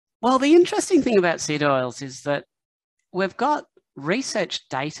Well, the interesting thing about seed oils is that we've got research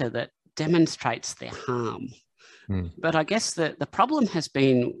data that demonstrates their harm. But I guess the problem has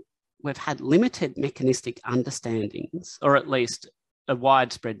been we've had limited mechanistic understandings, or at least a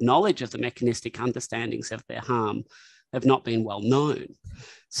widespread knowledge of the mechanistic understandings of their harm have not been well known.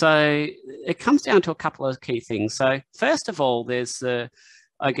 So it comes down to a couple of key things. So first of all, there's a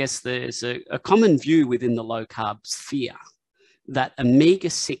common view within the low carb sphere that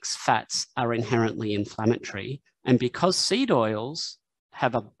omega-6 fats are inherently inflammatory. And because seed oils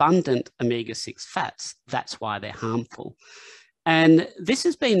have abundant omega-6 fats, that's why they're harmful. And this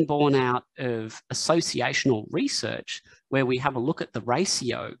has been borne out of associational research where we have a look at the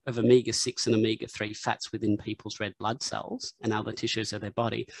ratio of omega-6 and omega-3 fats within people's red blood cells and other tissues of their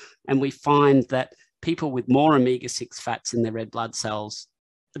body. And we find that people with more omega-6 fats in their red blood cells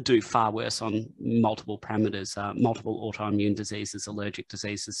do far worse on multiple parameters, multiple autoimmune diseases, allergic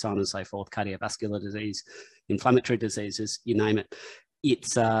diseases, so on and so forth, cardiovascular disease, inflammatory diseases, you name it.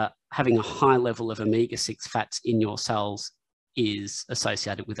 It's having a high level of omega-6 fats in your cells is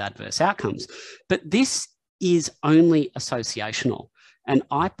associated with adverse outcomes. But this is only associational. And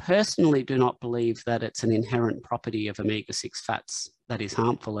I personally do not believe that it's an inherent property of omega-6 fats that is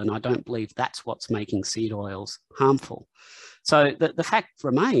harmful. And I don't believe that's what's making seed oils harmful. So the fact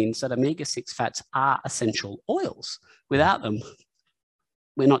remains that omega-6 fats are essential oils. Without them,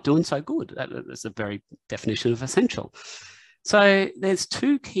 we're not doing so good. That's the very definition of essential. So there's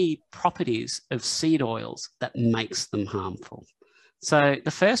two key properties of seed oils that makes them harmful. So the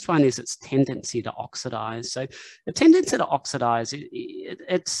first one is its tendency to oxidize. So the tendency to oxidize,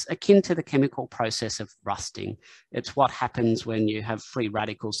 it's akin to the chemical process of rusting. It's what happens when you have free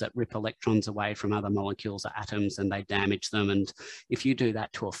radicals that rip electrons away from other molecules or atoms and they damage them. And if you do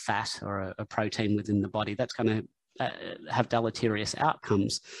that to a fat or a protein within the body, that's going to have deleterious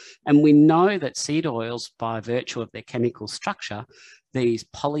outcomes. And we know that seed oils, by virtue of their chemical structure, these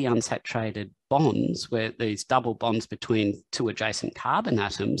polyunsaturated bonds, where these double bonds between two adjacent carbon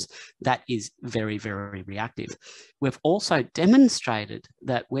atoms, that is very, very reactive. We've also demonstrated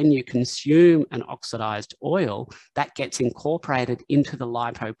that when you consume an oxidized oil, that gets incorporated into the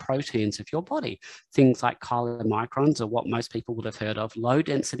lipoproteins of your body. Things like chylomicrons, or what most people would have heard of, low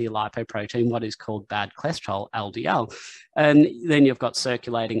density lipoprotein, what is called bad cholesterol, LDL. And then you've got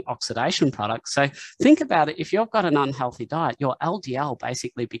circulating oxidation products. So think about it, if you've got an unhealthy diet, your LDL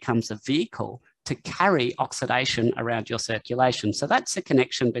basically becomes a vehicle to carry oxidation around your circulation. So that's a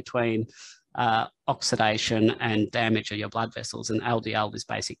connection between oxidation and damage of your blood vessels, and LDL is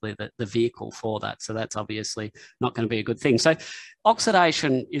basically the vehicle for that. So that's obviously not going to be a good thing. So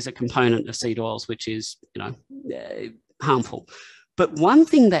oxidation is a component of seed oils, which is, harmful. But one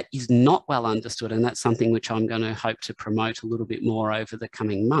thing that is not well understood, and that's something which I'm going to hope to promote a little bit more over the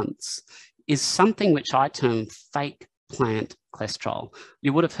coming months, is something which I term fake plant cholesterol.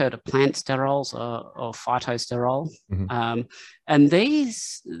 You would have heard of plant sterols or phytosterol. Mm-hmm. And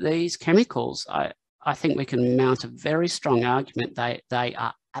these chemicals, I think we can mount a very strong argument they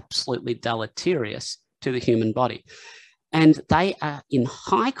are absolutely deleterious to the human body. And they are in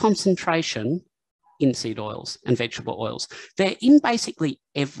high concentration in seed oils and vegetable oils. They're in basically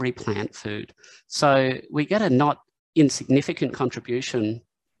every plant food. So we get a not insignificant contribution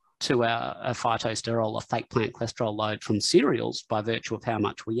to our phytosterol or fake plant cholesterol load from cereals by virtue of how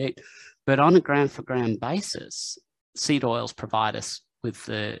much we eat. But on a gram for gram basis, seed oils provide us with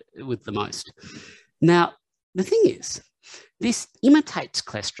the most. Now, the thing is, this imitates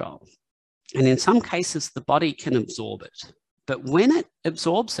cholesterol. And in some cases, the body can absorb it. But when it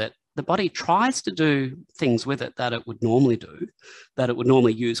absorbs it, the body tries to do things with it that it would normally do, that it would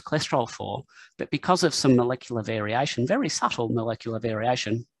normally use cholesterol for, but because of some molecular variation, very subtle molecular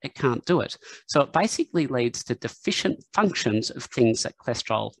variation, it can't do it. So it basically leads to deficient functions of things that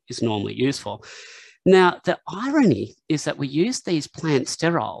cholesterol is normally used for. Now, the irony is that we use these plant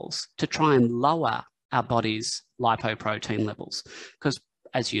sterols to try and lower our body's lipoprotein levels, because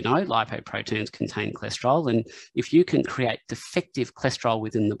as you know, lipoproteins contain cholesterol, and if you can create defective cholesterol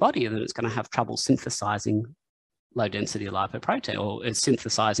within the body, then it's going to have trouble synthesizing low-density lipoprotein, or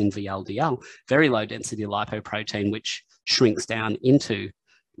synthesizing VLDL, very low-density lipoprotein, which shrinks down into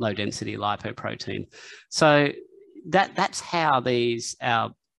low-density lipoprotein. So that's how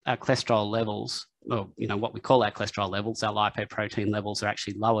our cholesterol levels, or what we call our cholesterol levels, our lipoprotein levels, are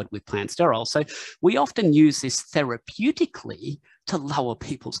actually lowered with plant sterols. So we often use this therapeutically to lower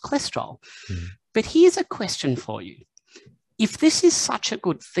people's cholesterol. Mm. But here's a question for you. If this is such a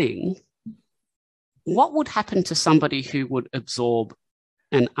good thing, what would happen to somebody who would absorb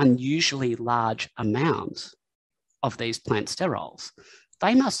an unusually large amount of these plant sterols?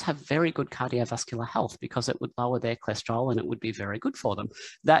 they must have very good cardiovascular health because it would lower their cholesterol and it would be very good for them.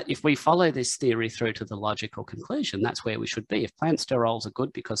 That if we follow this theory through to the logical conclusion, that's where we should be. If plant sterols are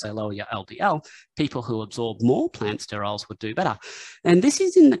good because they lower your LDL, people who absorb more plant sterols would do better. And this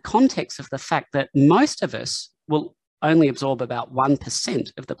is in the context of the fact that most of us will only absorb about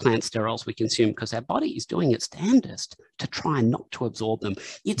 1% of the plant sterols we consume because our body is doing its damnedest to try not to absorb them.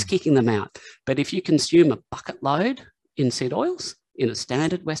 It's kicking them out. But if you consume a bucket load in seed oils in a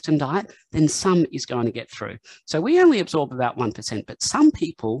standard Western diet, then some is going to get through. So we only absorb about 1%, but some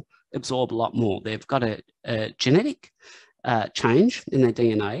people absorb a lot more. They've got a genetic change in their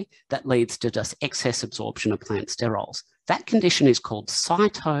DNA that leads to just excess absorption of plant sterols. That condition is called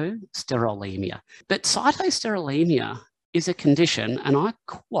cytosterolemia. But cytosterolemia is a condition, and I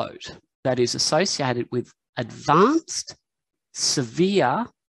quote, that is associated with advanced, severe,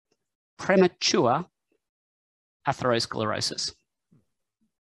 premature atherosclerosis.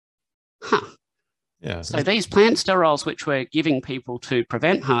 Huh. Yeah. So these plant sterols, which we're giving people to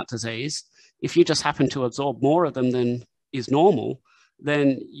prevent heart disease, if you just happen to absorb more of them than is normal,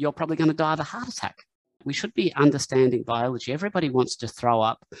 then you're probably going to die of a heart attack. We should be understanding biology. Everybody wants to throw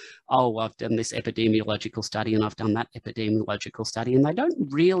up, oh, I've done this epidemiological study and I've done that epidemiological study, and they don't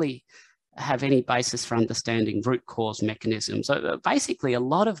really have any basis for understanding root cause mechanisms. So basically, a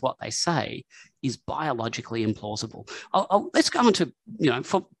lot of what they say is biologically implausible. Let's go on to,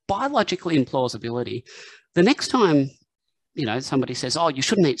 for biologically implausibility, the next time, somebody says, oh, you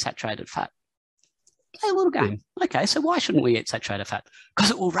shouldn't eat saturated fat. Play a little game. Okay, so why shouldn't we eat saturated fat?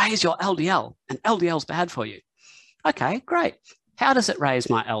 Because it will raise your LDL, and LDL is bad for you. Okay, great. How does it raise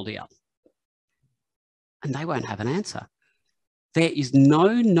my LDL? And they won't have an answer. There is no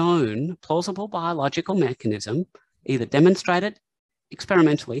known plausible biological mechanism, either demonstrated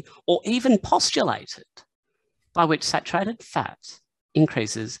experimentally or even postulated, by which saturated fat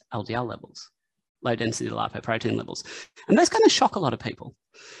increases LDL levels, low density lipoprotein levels. And that's going to shock a lot of people.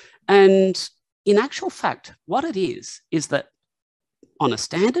 And in actual fact, what it is that on a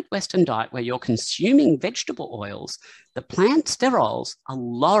standard Western diet where you're consuming vegetable oils, the plant sterols are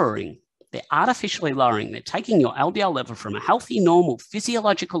lowering. They're artificially lowering. They're taking your LDL level from a healthy, normal,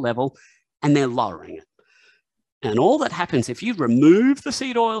 physiological level, and they're lowering it. And all that happens if you remove the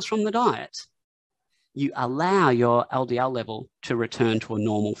seed oils from the diet, you allow your LDL level to return to a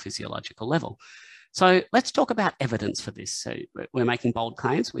normal physiological level. So let's talk about evidence for this. So we're making bold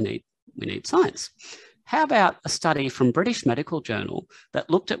claims. We need science. How about a study from British Medical Journal that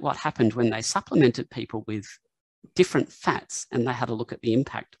looked at what happened when they supplemented people with different fats, and they had a look at the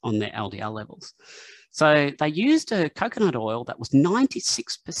impact on their LDL levels. So they used a coconut oil that was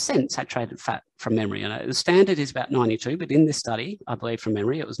 96% saturated fat from memory. And the standard is about 92, but in this study, I believe from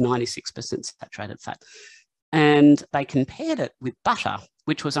memory, it was 96% saturated fat. And they compared it with butter,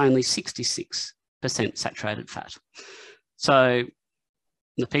 which was only 66% saturated fat. So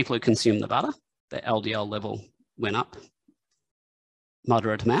the people who consumed the butter, their LDL level went up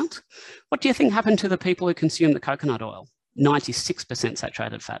moderate amount. What do you think happened to the people who consumed the coconut oil? 96%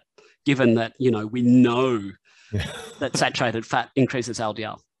 saturated fat, given that, we know that saturated fat increases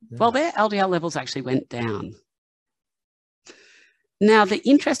LDL. Yeah. Well, their LDL levels actually went down. Now, the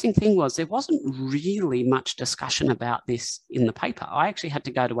interesting thing was there wasn't really much discussion about this in the paper. I actually had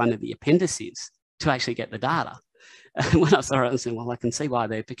to go to one of the appendices to actually get the data. And when I saw it, I said, well, I can see why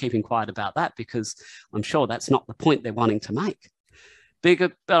they're keeping quiet about that, because I'm sure that's not the point they're wanting to make.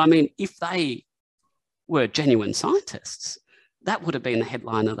 But I mean, if they were genuine scientists, that would have been the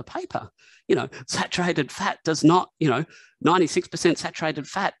headline of the paper. Saturated fat does not, 96% saturated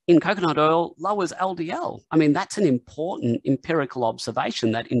fat in coconut oil lowers LDL. I mean, that's an important empirical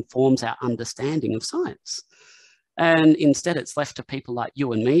observation that informs our understanding of science. And instead, it's left to people like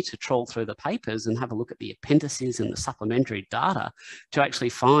you and me to trawl through the papers and have a look at the appendices and the supplementary data to actually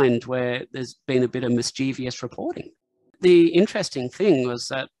find where there's been a bit of mischievous reporting. The interesting thing was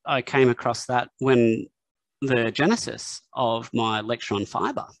that I came across that when the genesis of my lecture on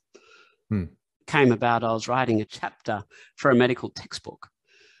fiber came about. I was writing a chapter for a medical textbook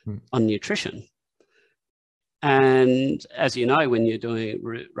on nutrition. And as you know, when you're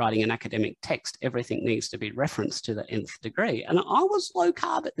writing an academic text, everything needs to be referenced to the nth degree. And I was low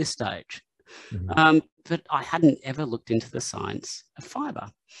carb at this stage, but I hadn't ever looked into the science of fiber.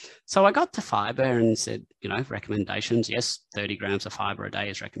 So I got to fiber and said, recommendations. Yes, 30 grams of fiber a day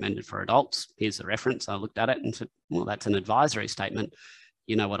is recommended for adults. Here's the reference. I looked at it and said, well, that's an advisory statement.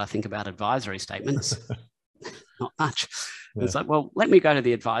 You know what I think about advisory statements? Not much. Yeah. It's like, well, let me go to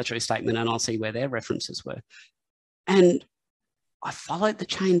the advisory statement and I'll see where their references were. And I followed the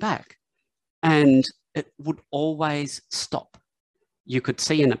chain back, and it would always stop you could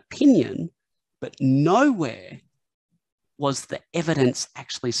see an opinion, but nowhere was the evidence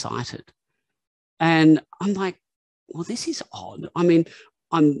actually cited. And I'm like, well, this is odd. I mean,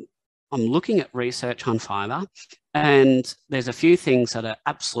 I'm looking at research on fiber, and there's a few things that are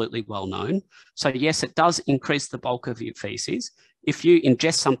absolutely well known. So yes, it does increase the bulk of your feces. If you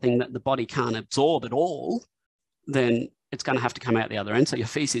ingest something that the body can't absorb at all, then it's going to have to come out the other end. So your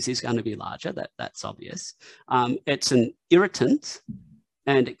feces is going to be larger. That's obvious. It's an irritant,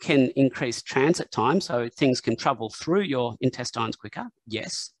 and it can increase transit time. So things can travel through your intestines quicker.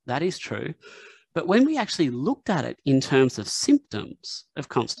 Yes, that is true. But when we actually looked at it in terms of symptoms of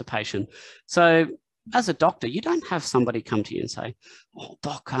constipation, so as a doctor, you don't have somebody come to you and say, oh,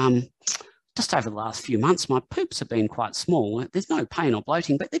 doc, just over the last few months, my poops have been quite small. There's no pain or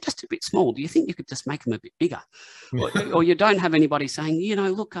bloating, but they're just a bit small. Do you think you could just make them a bit bigger? Or you don't have anybody saying, you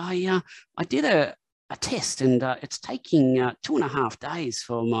know, look, I did a test, and it's taking 2.5 days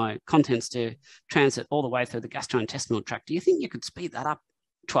for my contents to transit all the way through the gastrointestinal tract. Do you think you could speed that up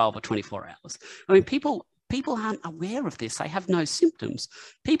 12 or 24 hours? I mean, people aren't aware of this. They have no symptoms.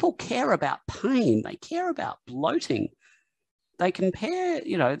 People care about pain. They care about bloating. They compare,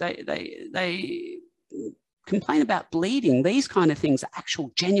 you know, they complain about bleeding. These kind of things are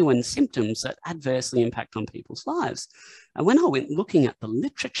actual genuine symptoms that adversely impact on people's lives. And when I went looking at the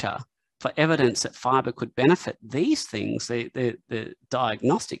literature for evidence that fiber could benefit these things, the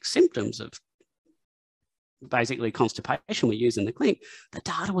diagnostic symptoms of basically constipation we use in the clinic, the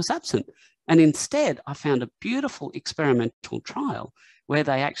data was absent. And instead, I found a beautiful experimental trial where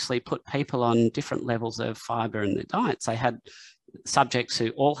they actually put people on different levels of fiber in their diets. They had subjects who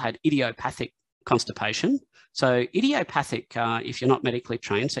all had idiopathic constipation. So idiopathic, if you're not medically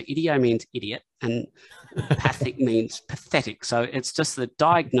trained, so idio means idiot and pathic means pathetic. So it's just the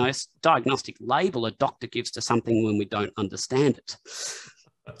diagnostic label a doctor gives to something when we don't understand it.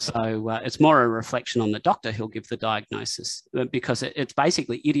 So it's more a reflection on the doctor who'll give the diagnosis, because it's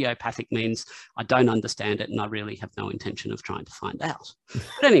basically idiopathic means I don't understand it and I really have no intention of trying to find out.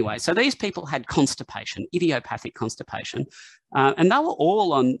 But anyway, so these people had constipation, idiopathic constipation, and they were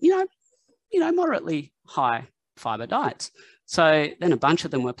all on, you know, moderately high fiber diets. So then a bunch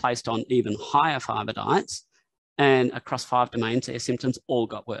of them were placed on even higher fiber diets, and across 5 domains, their symptoms all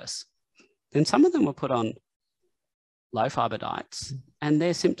got worse. Then some of them were put on low fiber diets, and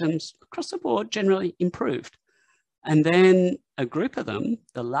their symptoms across the board generally improved. And then a group of them,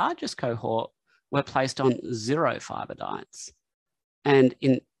 the largest cohort, were placed on 0 fiber diets. And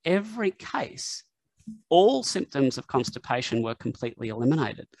in every case, all symptoms of constipation were completely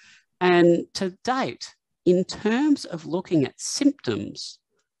eliminated. And to date, in terms of looking at symptoms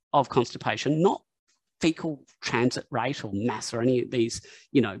of constipation, not fecal transit rate or mass or any of these,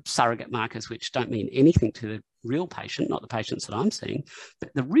 you know, surrogate markers which don't mean anything to the real patient, not the patients that I'm seeing,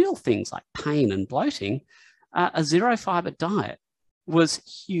 but the real things like pain and bloating, a 0 fiber diet was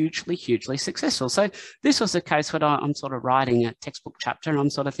hugely, hugely successful. So this was a case where I'm sort of writing a textbook chapter and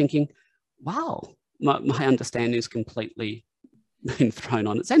I'm sort of thinking, wow, my understanding is completely been thrown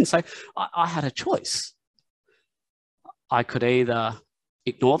on its end. So I had a choice. I could either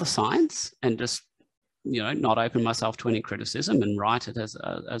ignore the science and just, you know, not open myself to any criticism and write it as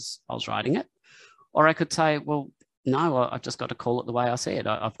I was writing it, or I could say, well, no, I've just got to call it the way I see it.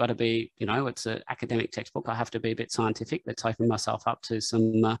 I've got to be, you know, it's an academic textbook. I have to be a bit scientific. Let's open myself up to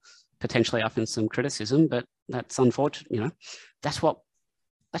some potentially up in some criticism, but that's unfortunate. You know, that's what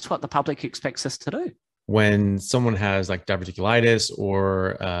the public expects us to do. When someone has like diverticulitis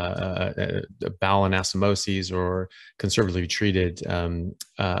or bowel anastomosis or conservatively treated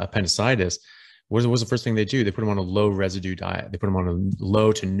appendicitis, what was the first thing they do? They put them on a low residue diet. They put them on a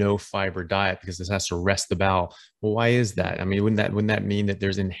low to no fiber diet because this has to rest the bowel. Well, why is that? I mean, wouldn't that mean that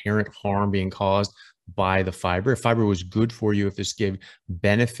there's inherent harm being caused by the fiber? If fiber was good for you, if this gave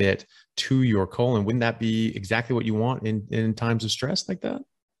benefit to your colon, wouldn't that be exactly what you want in times of stress like that?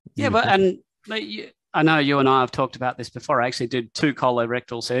 Yeah, but I know you and I have talked about this before. I actually did 2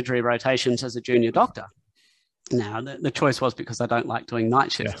 colorectal surgery rotations as a junior doctor. Now, the choice was because I don't like doing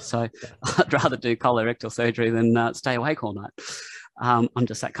night shift. Yeah. So I'd rather do colorectal surgery than stay awake all night. I'm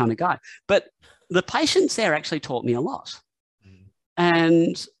just that kind of guy. But the patients there actually taught me a lot.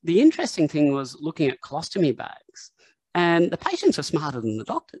 And the interesting thing was looking at colostomy bags. And the patients are smarter than the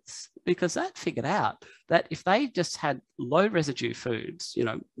doctors, because that figured out that if they just had low residue foods, you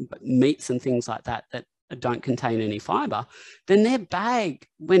know, meats and things like that, that don't contain any fiber, then their bag,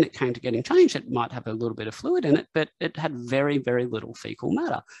 when it came to getting changed, it might have a little bit of fluid in it, but it had very, very little fecal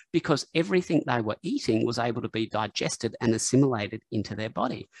matter, because everything they were eating was able to be digested and assimilated into their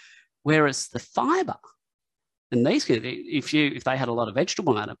body. Whereas the fiber And these, if they had a lot of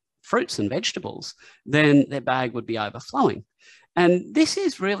vegetable matter, fruits and vegetables, then their bag would be overflowing. And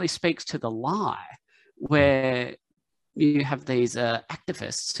this really speaks to the lie where you have these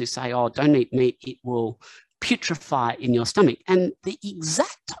activists who say, oh, don't eat meat, it will putrefy in your stomach. And the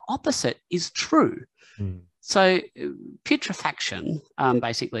exact opposite is true. So putrefaction,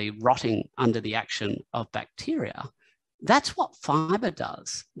 basically rotting under the action of bacteria, that's what fiber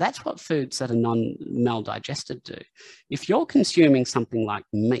does. That's what foods that are non-maldigested do. If you're consuming something like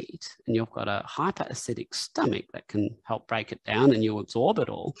meat and you've got a hyperacidic stomach that can help break it down and you absorb it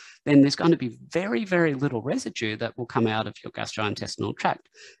all, then there's going to be very, very little residue that will come out of your gastrointestinal tract.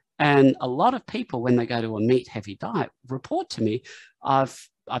 And a lot of people, when they go to a meat-heavy diet, report to me, I've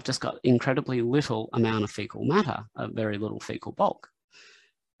just got incredibly little amount of fecal matter, a very little fecal bulk.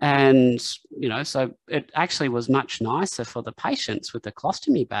 And, so it actually was much nicer for the patients with the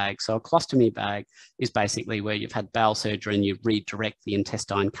colostomy bag. So a colostomy bag is basically where you've had bowel surgery and you redirect the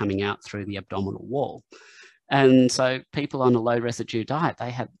intestine coming out through the abdominal wall. And so people on a low residue diet,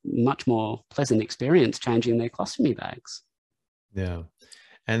 they had much more pleasant experience changing their colostomy bags. Yeah.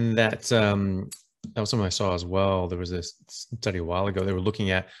 And that was something I saw as well. There was this study a while ago. They were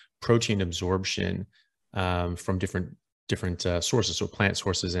looking at protein absorption from different sources, so plant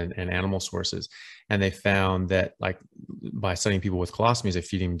sources and animal sources. And they found that, like, by studying people with colostomies, they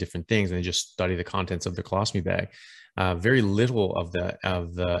feed them different things and they just study the contents of the colostomy bag. Very little of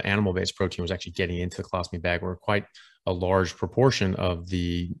the animal-based protein was actually getting into the colostomy bag, or quite a large proportion of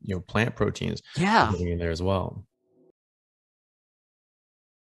the plant proteins getting in there as well.